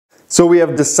So we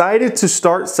have decided to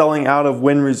start selling out of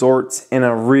Wynn Resorts in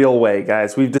a real way,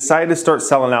 guys. We've decided to start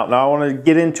selling out. Now I want to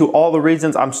get into all the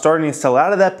reasons I'm starting to sell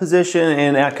out of that position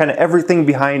and kind of everything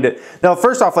behind it. Now,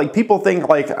 first off, like people think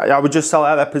like I would just sell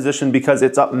out of that position because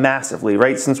it's up massively,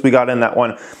 right? Since we got in that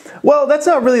one. Well, that's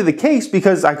not really the case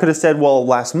because I could have said, well,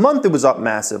 last month it was up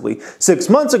massively. 6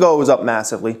 months ago it was up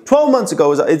massively. 12 months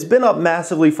ago it's been up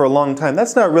massively for a long time.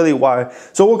 That's not really why.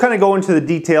 So we'll kind of go into the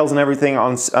details and everything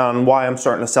on why I'm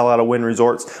starting to sell out of Wynn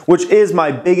Resorts, which is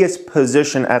my biggest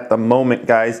position at the moment,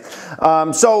 guys.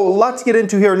 So a lot to get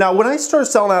into here. Now, when I start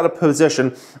selling out a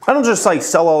position, I don't just like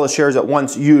sell all the shares at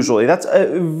once usually. That's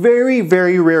a very,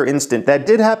 very rare instant. That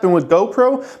did happen with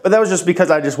GoPro, but that was just because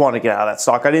I just wanted to get out of that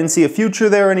stock. I didn't see a future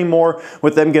there anymore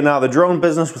with them getting out of the drone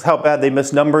business with how bad they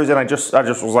missed numbers, and I just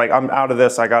was like, I'm out of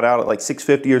this. I got out at like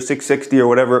 650 or 660 or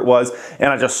whatever it was,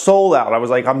 and I just sold out. I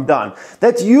was like, I'm done.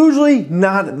 That's usually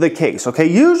not the case, okay?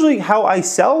 Usually how I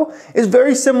sell is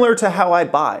very similar to how I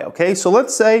buy, okay? So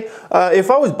let's say if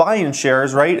I was buying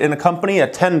shares, right, in a company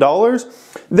at $10,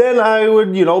 then I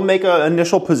would, you know, make an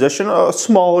initial position, a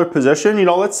smaller position. You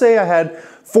know, let's say I had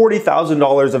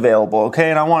 $40,000 available, okay,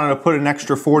 and I wanted to put an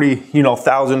extra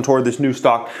 $40,000 toward this new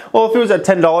stock. Well, if it was at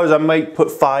 $10, I might put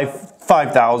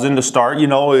 $5,000 to start, you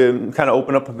know, and kind of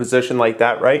open up a position like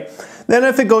that, right? Then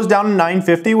if it goes down to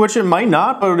 $950, which it might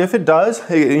not, but if it does,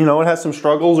 you know, it has some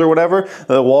struggles or whatever,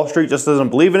 Wall Street just doesn't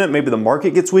believe in it, maybe the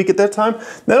market gets weak at that time,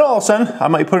 then all of a sudden I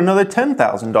might put another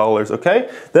 $10,000, okay?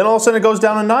 Then all of a sudden it goes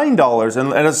down to $9,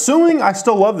 and assuming I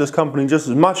still love this company just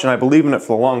as much and I believe in it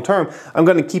for the long term, I'm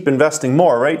going to keep investing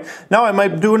more, right? Now I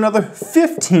might do another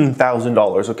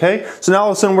 $15,000, okay? So now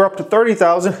all of a sudden we're up to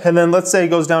 $30,000, and then let's say it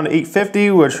goes down to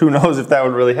 $850, which who knows if that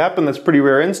would really happen. That's a pretty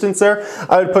rare instance there.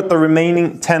 I would put the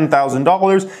remaining $10,000, and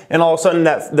all of a sudden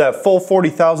that full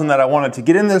 $40,000 that I wanted to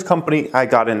get in this company, I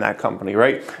got in that company,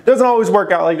 right? It doesn't always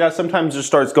work out like that. Sometimes it just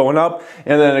starts going up,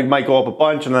 and then it might go up a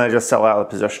bunch, and then I just sell out of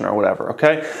the position or whatever,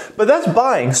 okay? But that's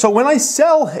buying. So when I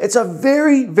sell, it's a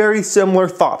very, very similar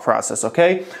thought process,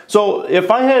 okay? So if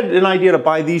I had an idea to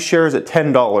buy these shares at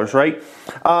 $10, right?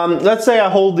 Let's say I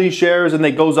hold these shares and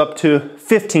they goes up to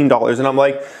 $15, and I'm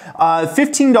like,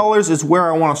 $15 is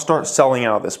where I want to start selling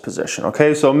out of this position,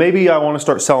 okay? So maybe I want to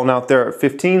start selling out there at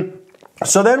 15.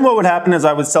 So then what would happen is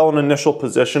I would sell an initial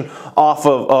position off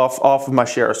of my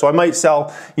shares. So I might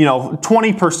sell, you know,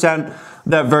 20%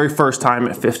 that very first time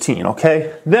at 15,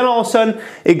 okay? Then all of a sudden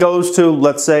it goes to,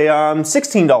 let's say,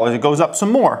 $16. It goes up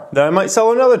some more. Then I might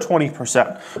sell another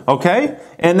 20%, okay?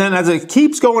 And then as it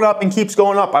keeps going up and keeps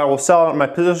going up, I will sell out my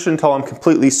position until I'm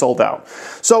completely sold out.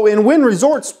 So in Wynn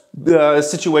Resorts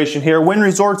situation here, Wynn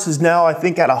Resorts is now, I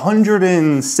think, at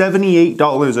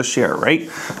 $178 a share, right?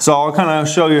 So I'll kind of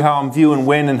show you how I'm viewing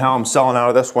Wynn and how I'm selling out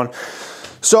of this one.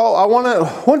 So I want to,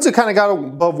 once it kind of got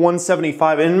above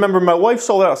 175, and remember my wife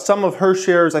sold out some of her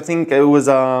shares, I think it was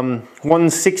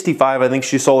 165, I think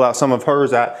she sold out some of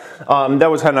hers at.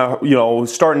 That was kind of, you know,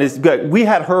 starting to get, we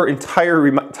had her entire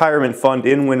retirement fund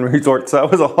in Wynn Resorts, so that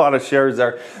was a lot of shares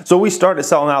there. So we started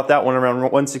selling out that one around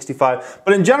 165,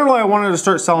 but in general I wanted to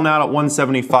start selling out at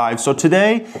 175. So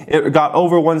today it got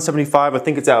over 175, I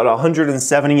think it's at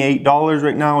 $178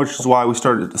 right now, which is why we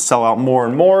started to sell out more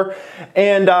and more.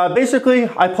 And basically,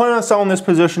 I plan on selling this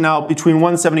position out between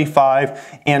 $175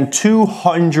 and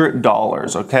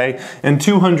 $200, okay? And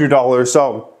 $200,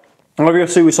 so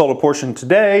obviously we sold a portion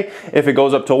today. If it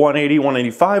goes up to 180,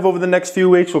 185 over the next few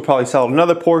weeks, we'll probably sell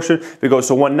another portion. If it goes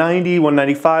to 190,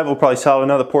 195, we'll probably sell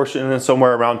another portion, and then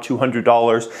somewhere around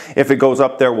 $200. If it goes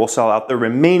up there, we'll sell out the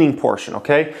remaining portion,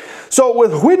 okay? So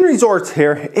with Wynn Resorts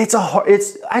here, it's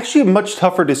actually a much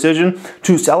tougher decision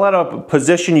to sell out a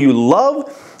position you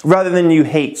love rather than you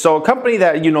hate. So a company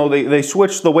that, you know, they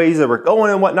switch the ways that we're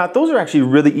going and whatnot, those are actually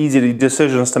really easy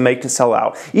decisions to make to sell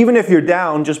out. Even if you're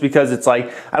down just because it's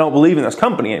like, I don't believe in this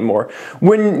company anymore.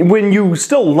 When you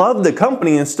still love the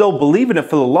company and still believe in it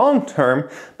for the long term,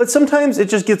 but sometimes it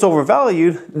just gets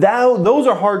overvalued, those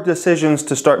are hard decisions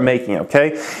to start making,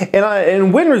 okay?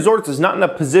 And Wynn Resorts is not in a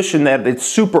position that it's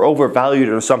super overvalued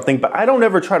or something, but I don't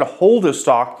ever try to hold a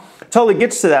stock until it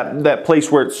gets to that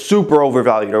place where it's super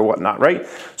overvalued or whatnot, right?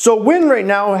 So Wynn right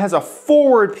now has a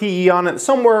forward PE on it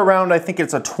somewhere around, I think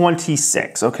it's a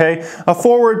 26, okay? A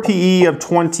forward PE of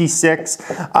 26.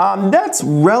 That's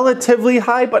relatively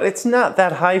high, but it's not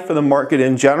that high for the market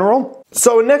in general.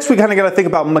 So next we kind of got to think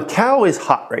about Macau is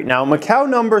hot right now. Macau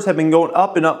numbers have been going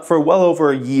up and up for well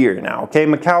over a year now, okay?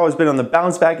 Macau has been on the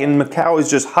bounce back and Macau is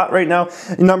just hot right now.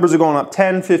 Numbers are going up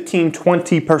 10, 15,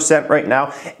 20% right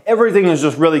now. Everything is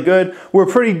just really good. We're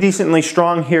pretty decently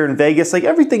strong here in Vegas. Like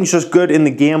everything's just good in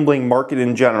the gambling market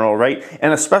in general, right?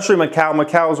 And especially Macau.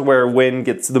 Macau is where Wynn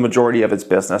gets the majority of its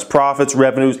business. Profits,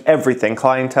 revenues, everything,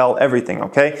 clientele, everything,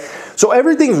 okay? So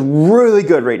everything's really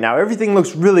good right now. Everything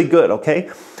looks really good,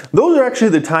 okay? Those are actually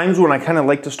the times when I kind of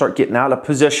like to start getting out of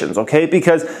positions, okay?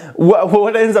 Because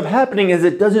what ends up happening is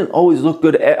it doesn't always look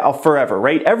good forever,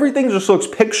 right? Everything just looks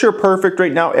picture perfect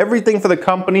right now. Everything for the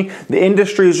company, the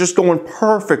industry is just going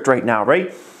perfect right now,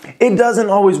 right? It doesn't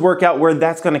always work out where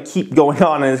that's going to keep going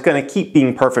on and it's going to keep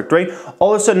being perfect, right?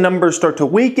 All of a sudden numbers start to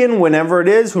weaken whenever it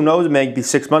is. Who knows? It may be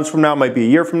 6 months from now, it might be a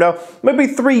year from now, it might be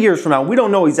 3 years from now. We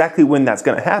don't know exactly when that's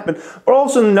going to happen, but all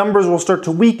of a sudden numbers will start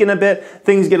to weaken a bit.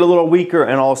 Things get a little weaker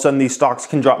and all of a sudden these stocks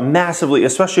can drop massively,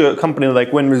 especially a company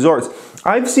like Wynn Resorts.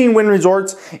 I've seen Wynn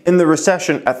Resorts in the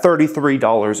recession at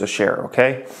 $33 a share,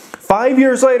 okay? 5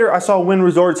 years later, I saw Wynn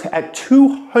Resorts at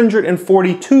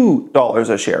 $242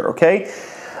 a share, okay?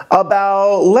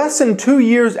 About less than 2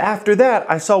 years after that,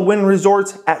 I saw Wynn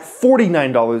Resorts at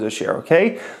 $49 a share,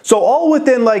 okay? So all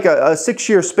within like a 6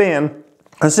 year span,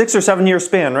 a 6 or 7 year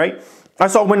span, right? I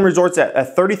saw Wynn Resorts at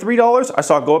 $33. I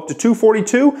saw it go up to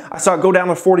 $242. I saw it go down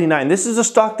to $49. This is a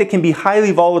stock that can be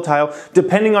highly volatile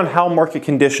depending on how market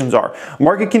conditions are.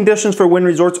 Market conditions for Wynn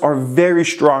Resorts are very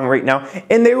strong right now,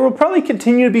 and they will probably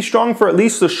continue to be strong for at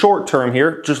least the short term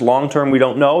here. Just long term, we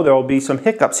don't know. There will be some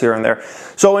hiccups here and there.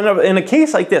 So in a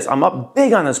case like this, I'm up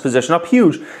big on this position, up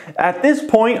huge. At this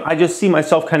point, I just see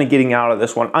myself kind of getting out of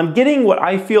this one. I'm getting what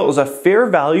I feel is a fair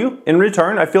value in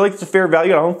return. I feel like it's a fair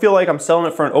value. I don't feel like I'm selling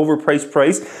it for an overpriced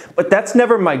price, but that's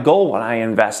never my goal when I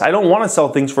invest. I don't want to sell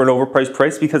things for an overpriced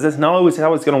price because that's not always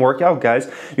how it's going to work out, guys.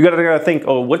 You gotta think,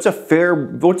 oh, what's a fair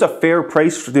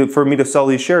price for me to sell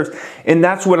these shares? And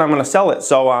that's when I'm going to sell it.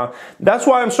 So that's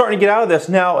why I'm starting to get out of this.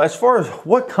 Now, as far as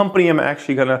what company I'm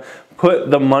actually going to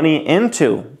put the money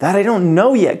into, that I don't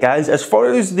know yet, guys. As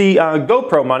far as the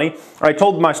GoPro money, I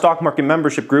told my stock market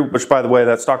membership group, which by the way,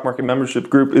 that stock market membership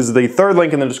group is the third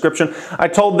link in the description. I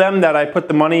told them that I put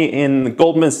the money in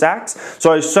Goldman Sachs.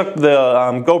 So I stuck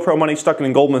the GoPro money, stuck it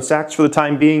in Goldman Sachs for the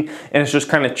time being, and it's just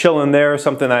kind of chilling there,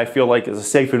 something that I feel like is a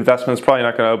safe investment. It's probably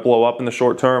not going to blow up in the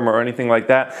short term or anything like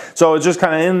that. So it's just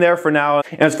kind of in there for now.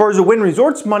 And as far as the Wynn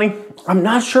Resorts money, I'm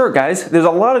not sure, guys. There's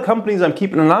a lot of companies I'm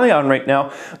keeping an eye on right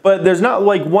now, but there's not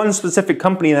like one specific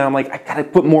company that I'm like, I gotta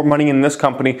put more money in this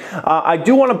company. I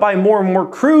do want to buy more and more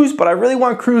Cruise, but I really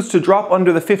want Cruise to drop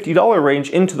under the $50 range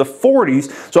into the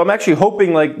 40s. So I'm actually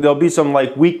hoping like there'll be some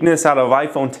like weakness out of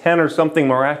iPhone 10 or something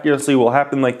miraculously will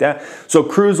happen like that. So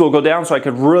Cruise will go down so I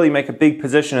could really make a big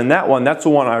position in that one. That's the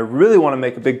one I really want to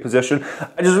make a big position.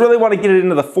 I just really want to get it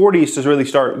into the 40s to really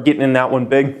start getting in that one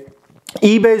big.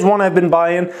 eBay's one I've been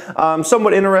buying.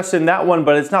 Somewhat interested in that one,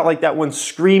 but it's not like that one's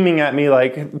screaming at me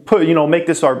like, make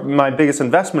this my biggest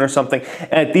investment or something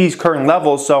at these current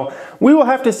levels. So we will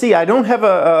have to see. I don't have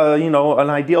an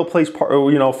ideal place,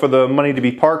 for the money to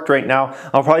be parked right now.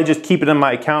 I'll probably just keep it in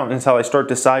my account until I start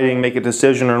deciding, make a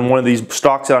decision on one of these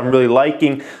stocks that I'm really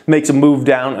liking, makes a move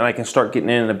down, and I can start getting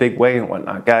in a big way and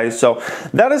whatnot, guys. So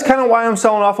that is kind of why I'm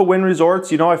selling off of Wynn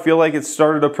Resorts. I feel like it's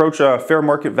started to approach a fair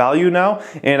market value now,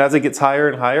 and as it gets higher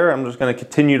and higher, I'm just going to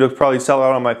continue to probably sell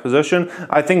out on my position.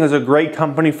 I think it's a great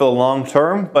company for the long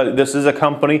term, but this is a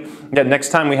company that next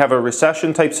time we have a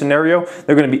recession type scenario,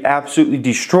 they're going to be absolutely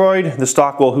destroyed. The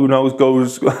stock will, who knows,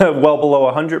 goes well below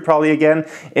 100 probably again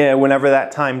whenever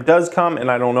that time does come,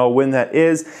 and I don't know when that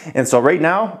is. And so right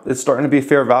now, it's starting to be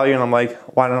fair value, and I'm like,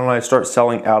 why don't I start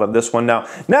selling out of this one now?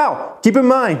 Now, keep in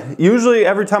mind, usually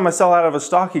every time I sell out of a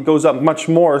stock, it goes up much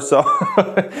more. So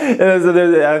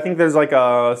I think there's like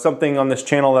something on this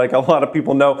channel like a lot of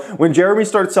people know. When Jeremy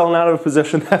starts selling out of a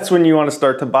position, that's when you want to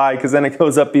start to buy, because then it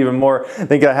goes up even more. I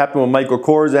think it happened with Michael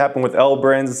Kors, it happened with L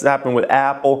Brands, it's happened with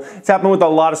Apple, it's happened with a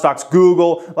lot of stocks,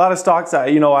 Google, a lot of stocks that,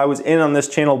 I was in on this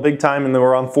channel big time and there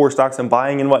were on 4 stocks I'm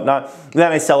buying and whatnot. And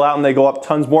then I sell out and they go up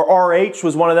tons more. RH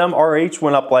was one of them. RH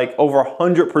went up like over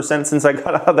 100% since I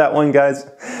got out of that one, guys.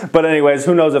 But anyways,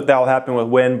 who knows if that'll happen with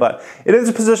Wynn, but it is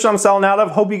a position I'm selling out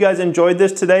of. Hope you guys enjoyed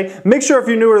this today. Make sure if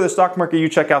you're newer to the stock market, you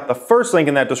check out the first link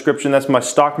in that description. That's my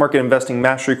stock market investing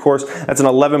mastery course. That's an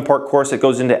 11-part course that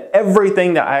goes into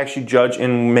everything that I actually judge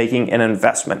in making an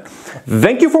investment.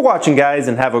 Thank you for watching, guys,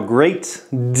 and have a great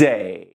day.